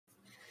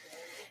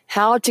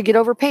How to get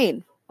over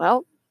pain?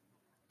 Well,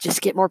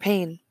 just get more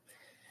pain.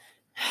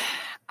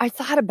 I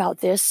thought about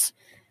this,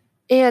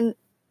 and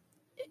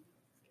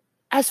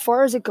as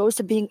far as it goes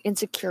to being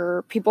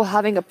insecure, people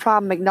having a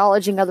problem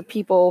acknowledging other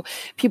people,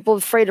 people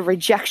afraid of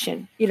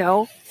rejection,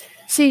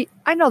 See,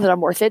 I know that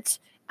I'm worth it.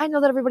 I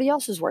know that everybody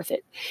else is worth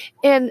it.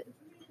 And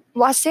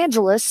Los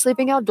Angeles,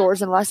 sleeping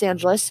outdoors in Los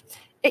Angeles,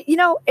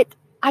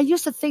 I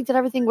used to think that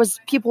everything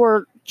was people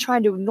were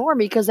trying to ignore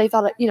me because they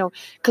thought,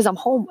 because I'm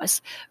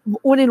homeless.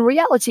 When in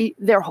reality,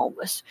 they're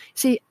homeless.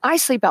 See, I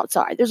sleep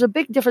outside. There's a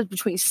big difference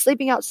between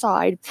sleeping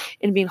outside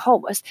and being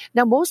homeless.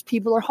 Now, most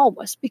people are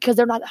homeless because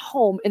they're not at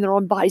home in their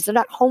own bodies. They're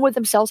not home with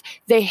themselves.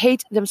 They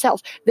hate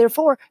themselves.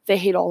 Therefore, they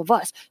hate all of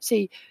us.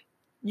 See,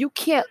 you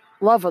can't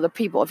love other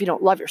people if you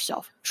don't love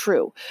yourself.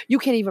 True. You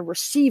can't even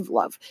receive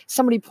love.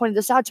 Somebody pointed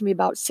this out to me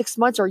about 6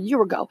 months or a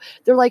year ago.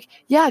 They're like,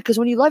 yeah, because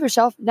when you love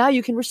yourself, now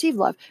you can receive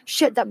love.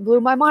 Shit, that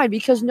blew my mind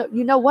because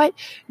you know what?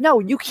 No,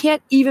 you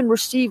can't even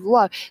receive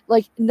love.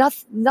 Like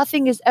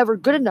nothing is ever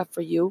good enough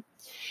for you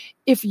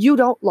if you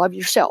don't love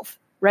yourself.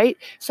 Right?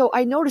 So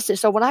I noticed it.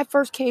 So when I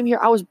first came here,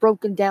 I was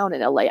broken down in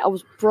LA. I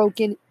was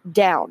broken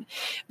down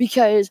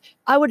because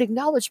I would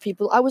acknowledge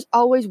people. I was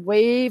always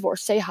wave or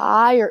say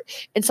hi,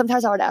 and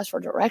sometimes I would ask for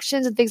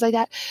directions and things like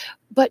that.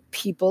 But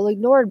people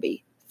ignored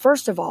me.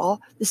 First of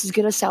all, this is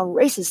going to sound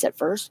racist at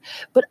first,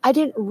 but I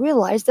didn't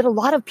realize that a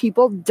lot of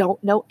people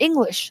don't know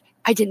English.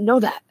 I didn't know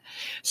that.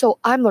 So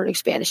I'm learning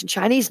Spanish and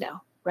Chinese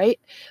now.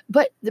 Right?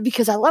 But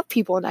because I love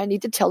people and I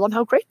need to tell them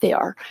how great they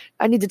are.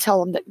 I need to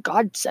tell them that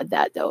God said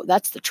that, though.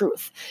 That's the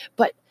truth.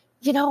 But,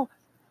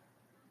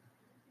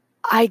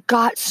 I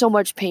got so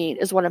much pain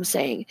is what I'm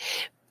saying.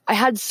 I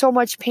had so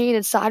much pain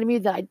inside of me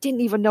that I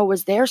didn't even know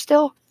was there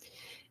still.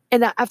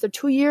 And that after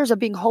 2 years of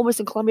being homeless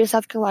in Columbia,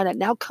 South Carolina,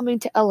 now coming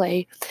to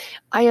LA,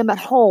 I am at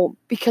home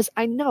because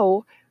I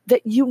know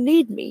that you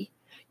need me.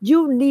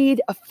 You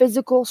need a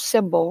physical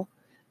symbol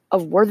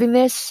of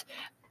worthiness,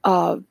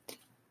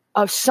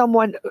 of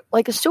someone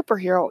like a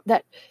superhero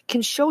that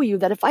can show you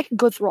that if I can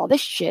go through all this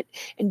shit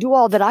and do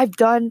all that I've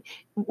done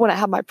when I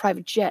have my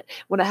private jet,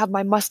 when I have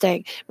my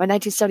Mustang, my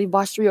 1970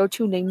 Boss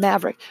 302 named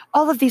Maverick,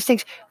 all of these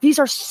things, these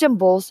are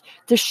symbols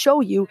to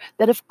show you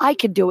that if I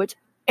can do it,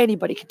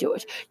 anybody can do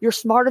it. You're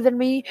smarter than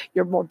me.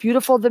 You're more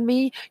beautiful than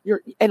me.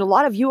 And a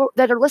lot of you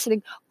that are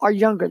listening are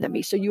younger than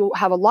me. So you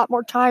have a lot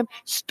more time.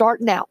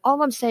 Start now.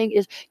 All I'm saying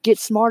is get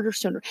smarter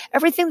sooner.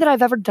 Everything that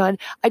I've ever done,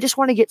 I just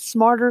want to get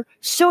smarter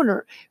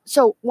sooner.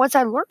 So once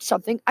I learned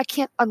something, I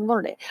can't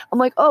unlearn it. I'm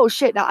like, oh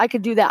shit, now I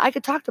could do that. I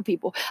could talk to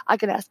people. I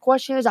can ask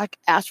questions. I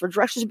can ask for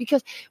directions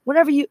because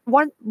whenever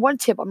one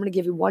tip, I'm going to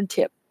give you one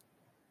tip.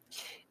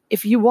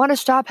 If you want to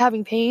stop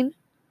having pain,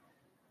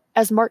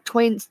 as Mark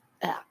Twain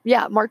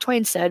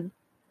said,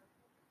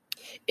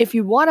 if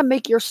you want to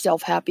make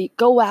yourself happy,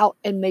 go out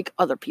and make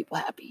other people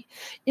happy.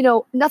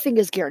 Nothing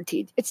is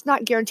guaranteed. It's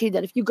not guaranteed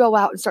that if you go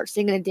out and start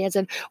singing and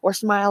dancing or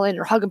smiling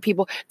or hugging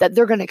people, that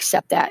they're going to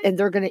accept that and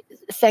they're going to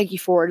thank you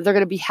for it. They're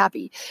going to be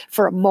happy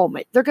for a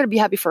moment. They're going to be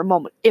happy for a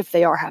moment if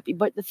they are happy.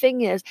 But the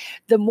thing is,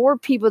 the more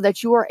people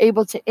that you are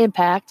able to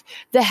impact,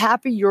 the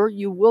happier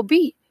you will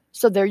be.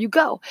 So there you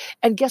go.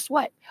 And guess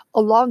what?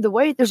 Along the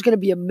way, there's going to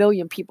be a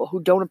million people who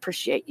don't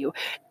appreciate you.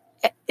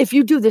 If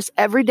you do this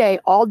every day,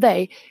 all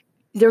day,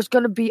 there's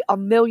going to be a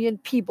million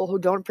people who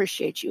don't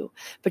appreciate you.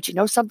 But you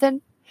know something?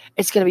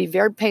 It's going to be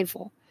very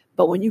painful.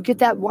 But when you get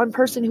that one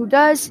person who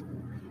does,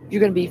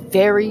 you're going to be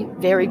very,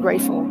 very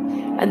grateful.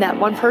 And that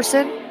one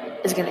person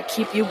is going to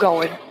keep you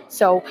going.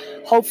 So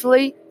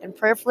hopefully and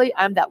prayerfully,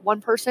 I'm that one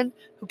person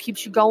who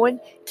keeps you going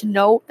to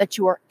know that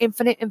you are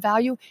infinite in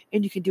value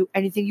and you can do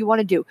anything you want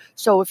to do.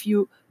 So if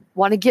you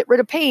want to get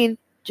rid of pain,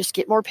 just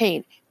get more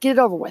pain. Get it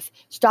over with.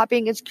 Stop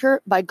being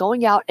insecure by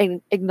going out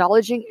and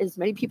acknowledging as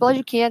many people as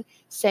you can,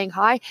 saying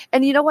hi.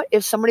 And you know what?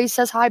 If somebody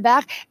says hi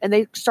back and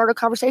they start a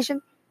conversation,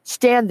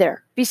 stand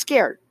there. Be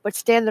scared, but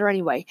stand there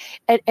anyway.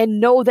 And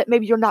know that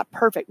maybe you're not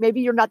perfect.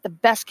 Maybe you're not the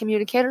best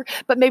communicator,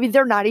 but maybe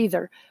they're not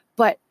either.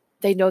 But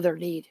they know their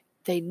need.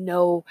 They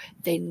know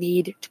they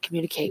need to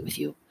communicate with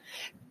you.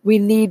 We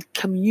need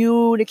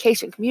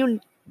communication.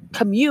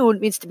 Commune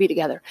means to be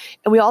together.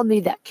 And we all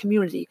need that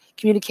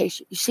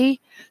communication. You see?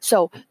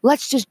 So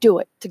let's just do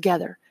it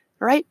together.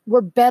 All right?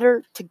 We're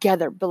better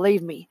together.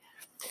 Believe me.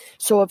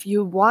 So if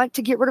you want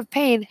to get rid of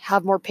pain,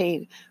 have more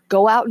pain.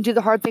 Go out and do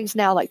the hard things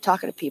now, like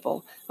talking to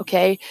people.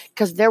 Okay?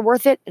 Because they're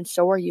worth it and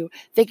so are you.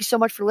 Thank you so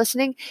much for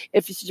listening.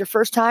 If this is your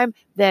first time,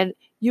 then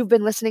you've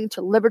been listening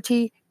to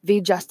Liberty v.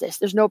 Justice.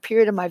 There's no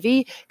period in my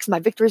V because my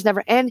victories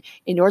never end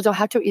and yours don't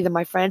have to either,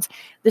 my friends.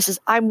 This is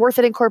I'm Worth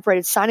It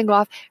Incorporated signing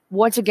off.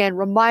 Once again,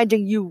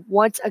 reminding you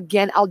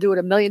I'll do it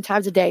a million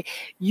times a day.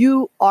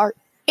 You are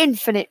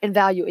infinite in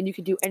value and you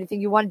can do anything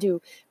you want to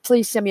do.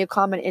 Please send me a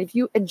comment. And if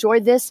you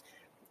enjoyed this,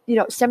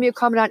 send me a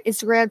comment on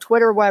Instagram,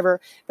 Twitter, or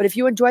whatever. But if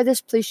you enjoyed this,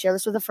 please share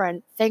this with a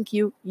friend. Thank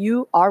you.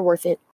 You are worth it.